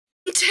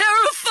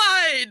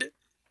terrified.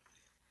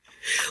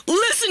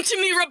 Listen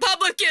to me,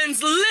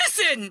 Republicans,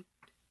 listen.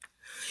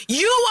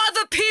 You are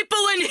the people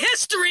in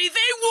history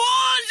they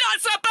warned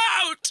us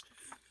about.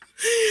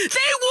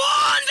 They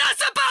warned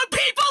us about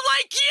people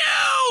like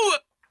you.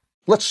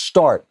 Let's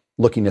start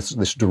looking at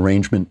this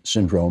derangement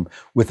syndrome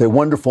with a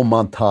wonderful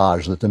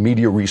montage that the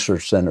Media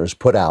Research Center has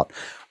put out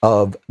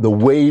of the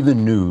way the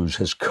news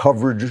has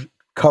covered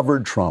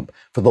Trump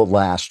for the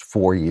last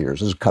 4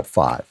 years. This is cut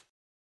 5.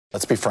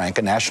 Let's be frank,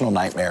 a national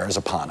nightmare is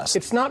upon us.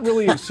 It's not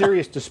really a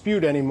serious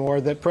dispute anymore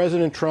that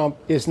President Trump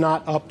is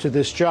not up to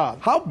this job.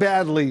 How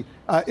badly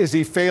is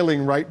he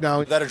failing right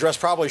now? That address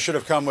probably should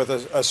have come with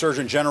a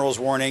Surgeon General's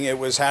warning. It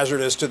was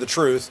hazardous to the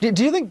truth.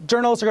 Do you think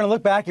journalists are going to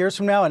look back years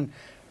from now and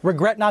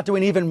regret not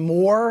doing even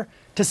more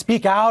to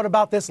speak out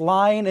about this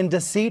lying and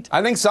deceit?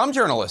 I think some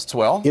journalists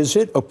will. Is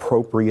it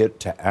appropriate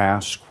to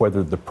ask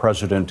whether the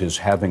president is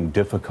having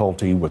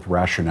difficulty with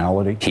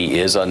rationality? He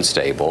is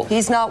unstable.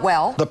 He's not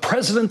well. The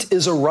president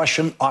is a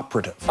Russian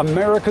operative.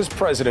 America's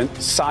president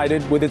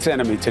sided with its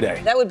enemy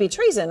today. That would be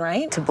treason,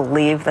 right? To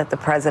believe that the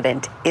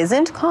president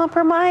isn't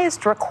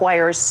compromised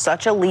requires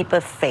such a leap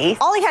of faith.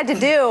 All he had to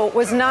do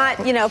was not,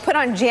 put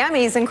on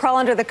jammies and crawl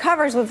under the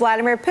covers with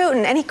Vladimir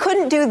Putin, and he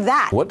couldn't do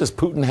that. What does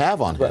Putin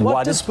have on him?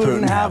 What does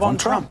Putin have on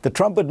Trump? The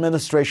Trump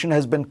administration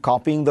has been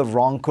copying the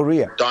wrong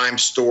Korea. Dime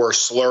store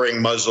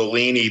slurring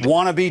Mussolini.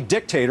 Wannabe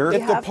dictator.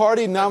 If the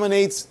party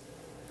nominates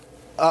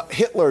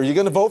Hitler, are you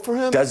going to vote for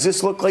him? Does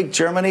this look like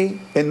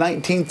Germany in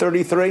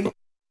 1933?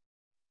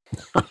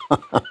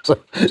 So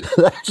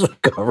that's the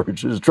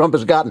coverage that Trump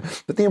has gotten.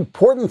 But the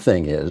important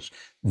thing is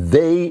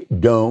they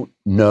don't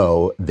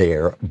know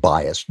they're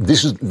biased.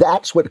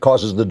 That's what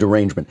causes the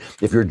derangement.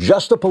 If you're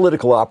just a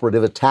political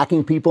operative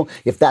attacking people,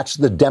 if that's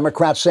the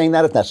Democrats saying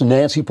that, if that's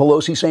Nancy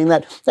Pelosi saying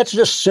that, that's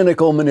just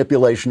cynical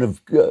manipulation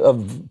of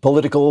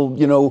political,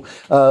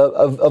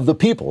 of the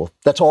people.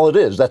 That's all it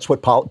is. That's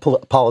what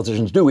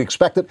politicians do. We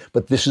expect it,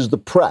 but this is the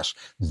press.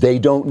 They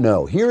don't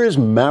know. Here is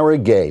Mara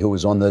Gay, who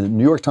was on the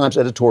New York Times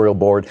editorial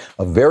board,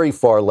 a very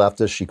far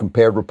leftist. She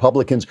compared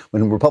Republicans,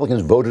 when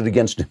Republicans voted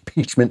against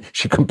impeachment,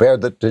 she compared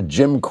that to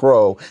Jim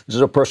Crow. This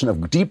is a person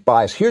of deep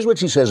bias. Here's what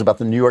she says about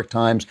the New York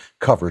Times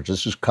coverage.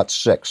 This is cut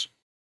 6.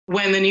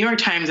 When the New York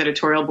Times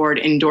editorial board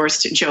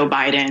endorsed Joe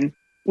Biden,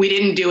 we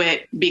didn't do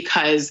it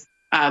because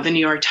the New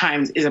York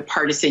Times is a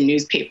partisan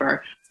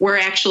newspaper. We're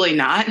actually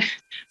not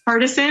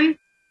partisan,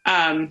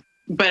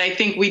 but I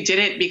think we did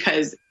it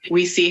because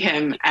we see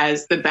him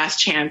as the best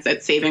chance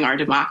at saving our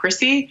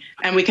democracy,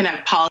 and we can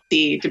have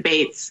policy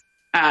debates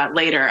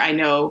later. I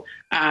know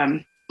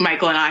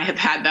Michael and I have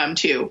had them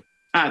too.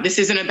 This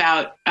isn't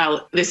about,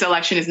 this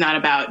election is not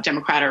about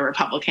Democrat or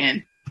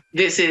Republican.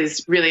 This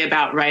is really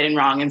about right and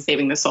wrong and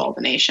saving the soul of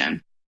the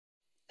nation.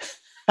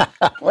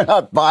 We're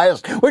not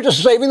biased. We're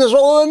just saving the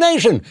soul of the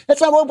nation.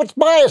 That's not what's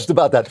biased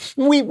about that.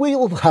 We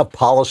will have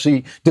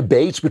policy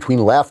debates between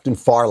left and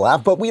far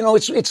left, but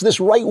it's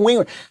this right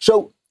wing.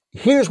 So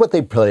here's what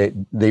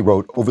they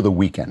wrote over the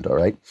weekend. All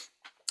right.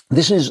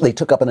 They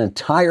took up an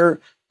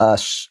entire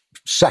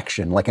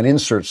section, like an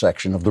insert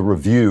section of the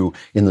Review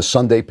in the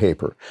Sunday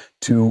paper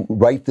to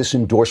write this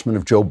endorsement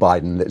of Joe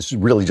Biden. It's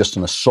really just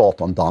an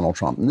assault on Donald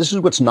Trump. And this is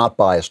what's not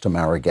biased to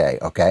Mara Gay,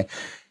 okay?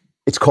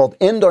 It's called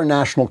End Our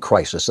National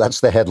Crisis.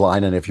 That's the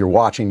headline. And if you're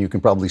watching, you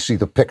can probably see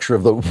the picture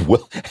of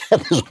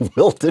this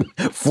wilted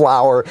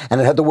flower.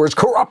 And it had the words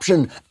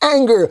corruption,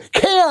 anger,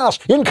 chaos,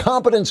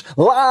 incompetence,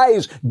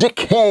 lies,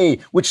 decay,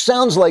 which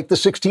sounds like the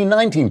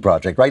 1619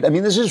 Project, right? I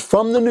mean, this is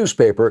from the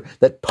newspaper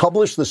that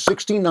published the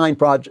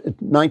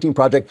 1619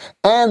 Project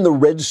and the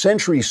Red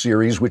Century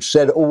series, which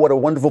said, oh, what a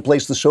wonderful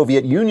place the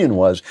Soviet Union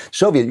was.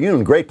 Soviet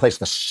Union, great place.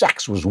 The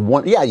sex was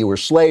you were a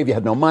slave. You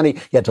had no money.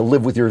 You had to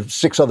live with your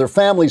 6 other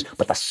families.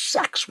 But the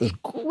sex was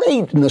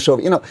great in the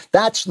Soviet,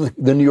 that's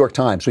the New York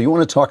Times. So you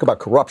want to talk about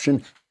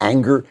corruption,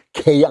 anger,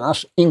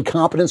 chaos,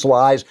 incompetence,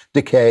 lies,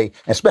 decay,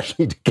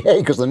 especially decay,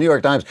 because the New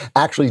York Times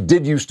actually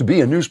did used to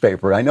be a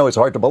newspaper. I know it's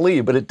hard to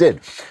believe, but it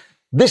did.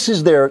 This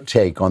is their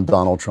take on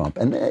Donald Trump.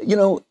 And,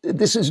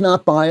 this is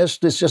not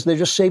biased. It's just, they're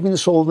just saving the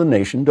soul of the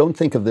nation. Don't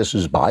think of this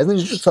as biased.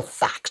 These are just the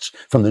facts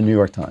from the New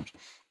York Times.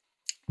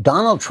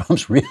 Donald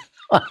Trump's re-election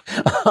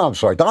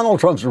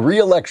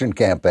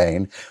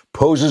campaign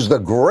poses the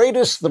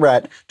greatest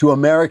threat to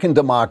American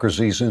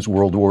democracy since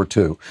World War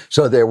II.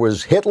 So there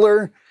was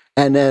Hitler,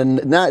 and then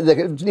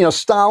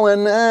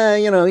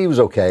Stalin. He was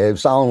okay.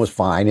 Stalin was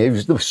fine.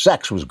 The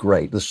sex was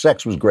great. The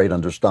sex was great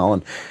under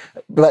Stalin,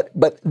 but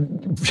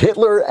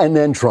Hitler and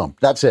then Trump.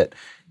 That's it.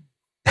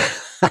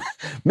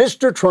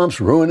 Mr. Trump's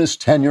ruinous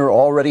tenure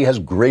already has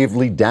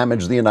gravely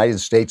damaged the United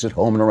States at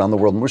home and around the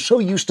world. And we're so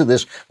used to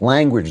this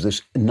language,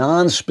 this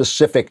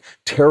non-specific,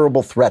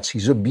 terrible threats.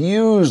 He's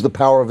abused the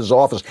power of his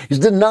office. He's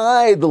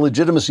denied the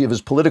legitimacy of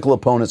his political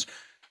opponents.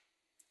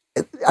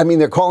 I mean,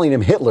 they're calling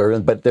him Hitler,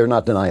 but they're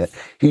not denying it.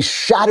 He's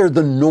shattered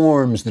the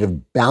norms that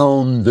have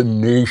bound the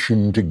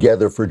nation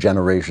together for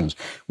generations.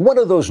 What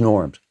are those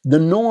norms? The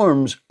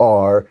norms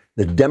are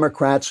the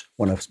Democrats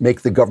want to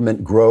make the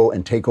government grow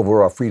and take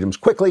over our freedoms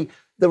quickly.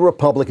 The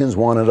Republicans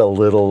want it a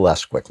little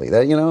less quickly.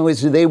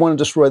 They want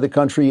to destroy the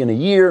country in a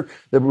year.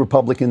 The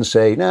Republicans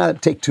say, nah,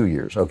 take 2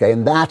 years, okay?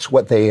 And that's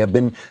what they've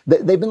been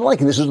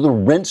liking. This is the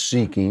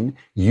rent-seeking,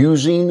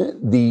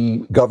 using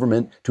the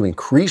government to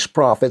increase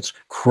profits,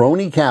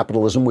 crony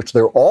capitalism, which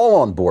they're all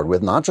on board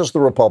with, not just the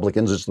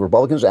Republicans, it's the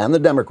Republicans and the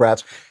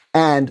Democrats,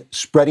 and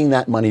spreading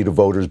that money to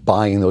voters,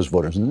 buying those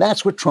voters. And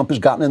that's what Trump has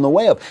gotten in the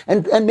way of.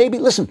 And maybe,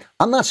 listen,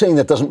 I'm not saying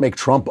that doesn't make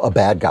Trump a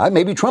bad guy.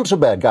 Maybe Trump's a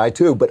bad guy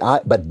too, but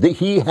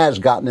he has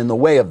gotten in the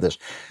way of this.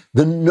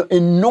 The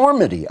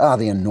enormity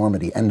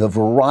and the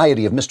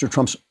variety of Mr.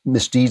 Trump's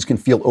misdeeds can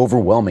feel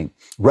overwhelming.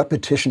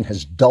 Repetition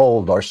has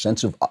dulled our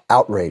sense of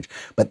outrage.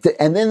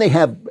 And then they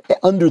have,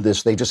 under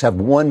this, they just have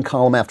one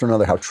column after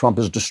another, how Trump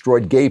has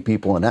destroyed gay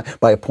people and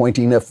by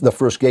appointing the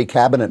first gay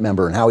cabinet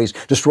member, and how he's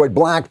destroyed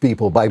black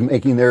people by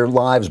making their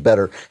lives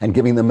better and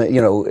giving them,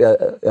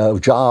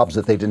 jobs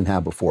that they didn't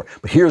have before.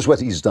 But here's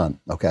what he's done,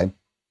 okay?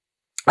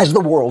 As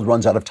the world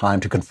runs out of time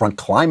to confront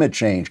climate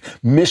change,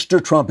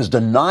 Mr. Trump has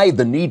denied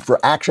the need for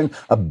action,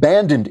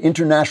 abandoned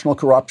international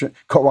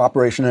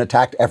cooperation, and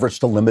attacked efforts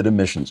to limit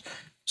emissions.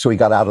 So he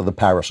got out of the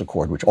Paris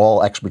Accord, which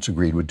all experts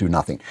agreed would do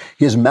nothing.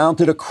 He has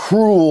mounted a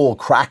cruel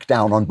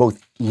crackdown on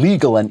both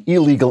legal and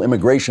illegal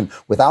immigration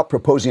without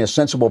proposing a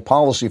sensible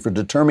policy for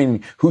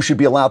determining who should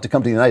be allowed to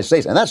come to the United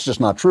States. And that's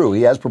just not true.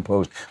 He has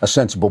proposed a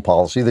sensible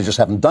policy. They just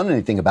haven't done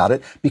anything about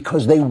it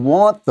because they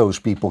want those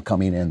people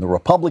coming in. The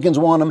Republicans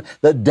want them.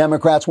 The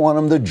Democrats want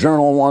them. The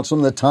Journal wants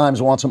them. The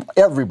Times wants them.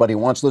 Everybody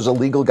wants those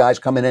illegal guys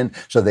coming in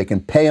so they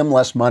can pay them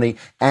less money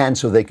and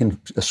so they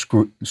can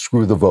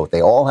screw the vote.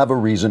 They all have a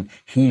reason.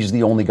 He's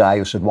the only guy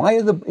who said,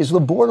 why is the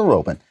border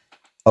open?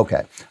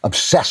 Okay.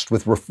 Obsessed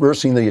with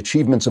reversing the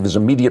achievements of his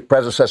immediate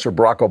predecessor,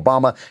 Barack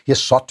Obama, he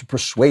has sought to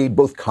persuade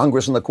both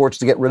Congress and the courts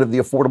to get rid of the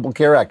Affordable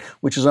Care Act,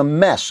 which is a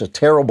mess, a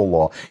terrible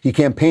law. He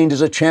campaigned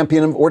as a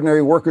champion of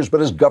ordinary workers,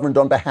 but has governed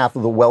on behalf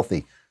of the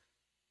wealthy.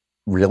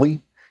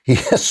 Really? He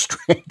has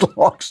strained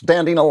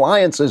long-standing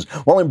alliances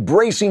while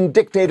embracing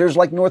dictators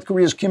like North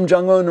Korea's Kim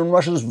Jong-un and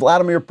Russia's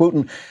Vladimir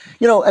Putin.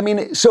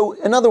 So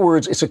in other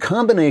words, it's a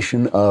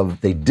combination of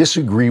they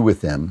disagree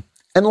with him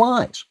and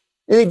lies.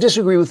 They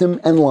disagree with him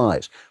and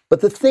lies.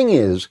 But the thing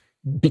is,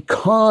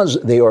 because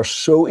they are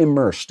so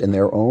immersed in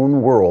their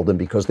own world and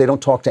because they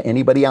don't talk to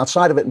anybody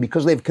outside of it and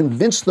because they've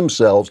convinced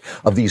themselves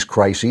of these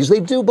crises, they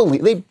do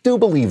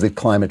believe that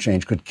climate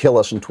change could kill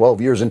us in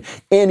 12 years. And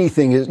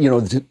anything is,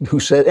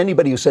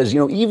 anybody who says,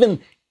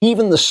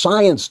 even the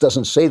science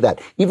doesn't say that.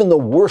 Even the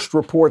worst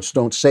reports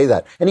don't say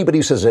that. Anybody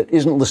who says that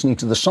isn't listening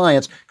to the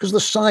science, because the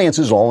science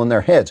is all in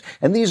their heads.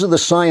 And these are the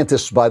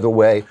scientists, by the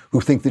way, who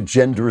think that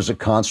gender is a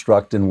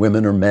construct and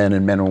women are men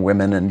and men are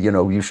women. And,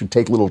 you should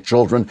take little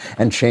children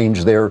and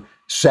change their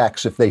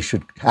sex if they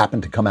should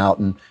happen to come out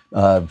and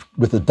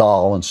with a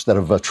doll instead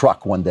of a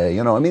truck one day.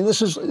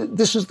 This is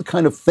the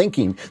kind of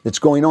thinking that's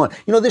going on.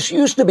 This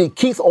used to be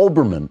Keith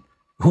Olbermann,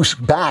 who's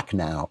back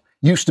now,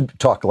 used to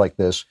talk like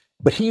this.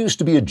 But he used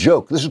to be a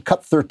joke. This is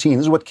cut 13.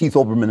 This is what Keith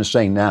Olbermann is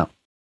saying now.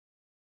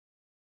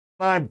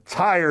 I'm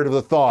tired of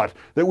the thought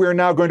that we're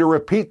now going to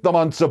repeat the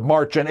months of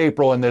March and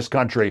April in this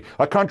country,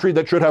 a country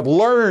that should have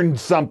learned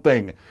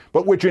something,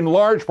 but which in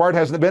large part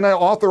has been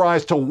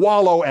authorized to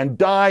wallow and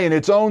die in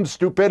its own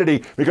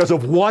stupidity because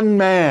of one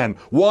man,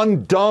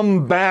 one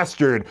dumb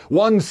bastard,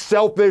 one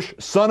selfish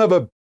son of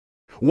a...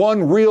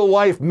 one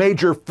real-life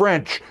Major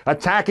French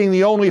attacking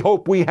the only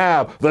hope we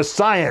have, the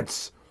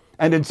science.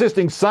 And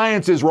insisting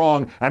science is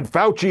wrong and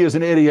Fauci is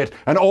an idiot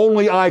and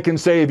only I can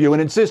save you,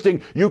 and insisting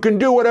you can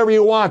do whatever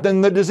you want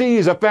and the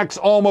disease affects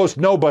almost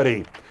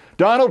nobody.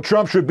 Donald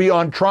Trump should be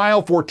on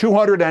trial for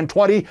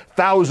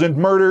 220,000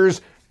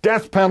 murders,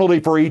 death penalty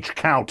for each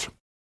count.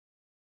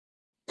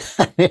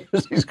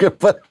 He's going to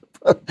put...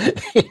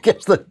 He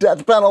gives the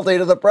death penalty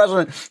to the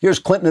president. Here's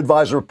Clinton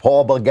advisor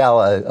Paul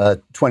Begala,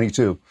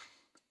 22.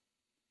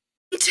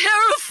 I'm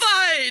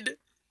terrified.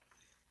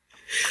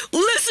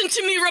 Listen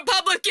to me,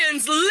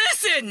 Republicans,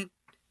 listen!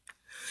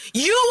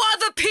 You are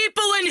the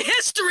people in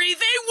history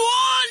they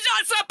warned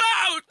us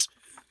about!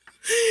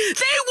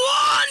 They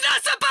warned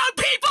us about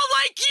people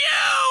like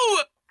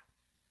you!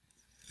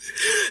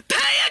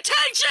 Pay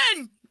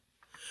attention!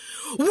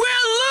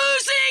 We're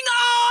losing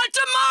our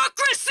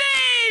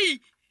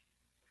democracy!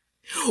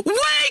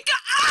 Wake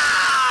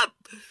up!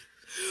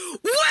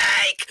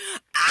 Wake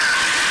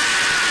up!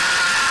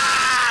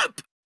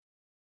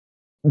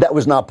 That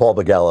was not Paul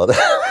Begala.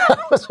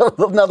 That was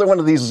another one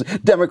of these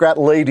Democrat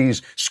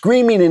ladies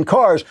screaming in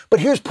cars. But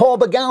here's Paul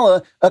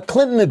Begala, a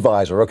Clinton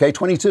advisor, okay,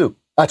 12.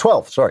 In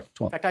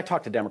fact, I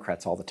talk to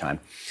Democrats all the time.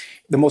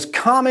 The most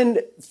common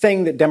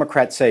thing that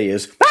Democrats say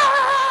is,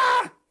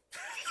 ah!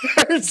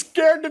 They're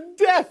scared to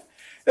death.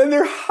 And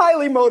they're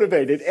highly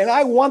motivated. And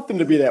I want them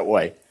to be that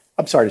way.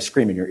 I'm sorry to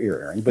scream in your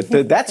ear, Aaron, but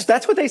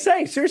that's what they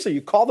say. Seriously,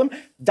 you call them,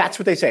 that's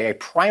what they say, a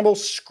primal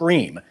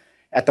scream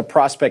at the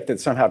prospect that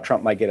somehow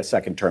Trump might get a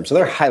second term. So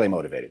they're highly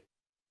motivated.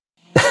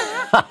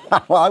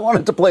 Well, I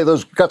wanted to play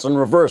those cuts in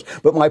reverse,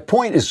 but my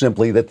point is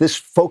simply that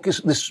this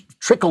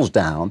trickles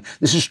down.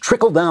 This is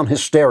trickle-down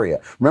hysteria.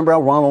 Remember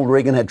how Ronald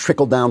Reagan had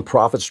trickle-down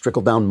profits,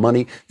 trickle-down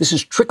money? This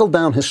is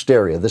trickle-down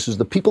hysteria. This is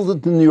the people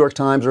that the New York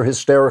Times are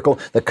hysterical.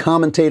 The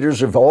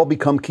commentators have all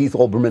become Keith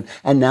Olbermann.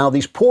 And now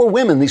these poor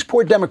women, these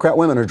poor Democrat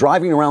women are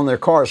driving around their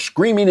cars,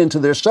 screaming into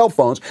their cell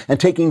phones and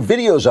taking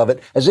videos of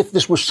it as if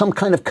this was some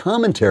kind of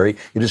commentary.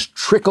 It is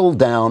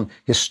trickle-down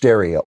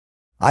hysteria.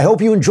 I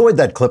hope you enjoyed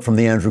that clip from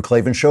The Andrew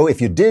Klavan Show.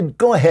 If you did,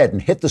 go ahead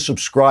and hit the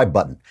subscribe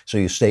button so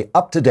you stay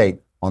up to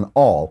date on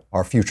all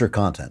our future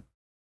content.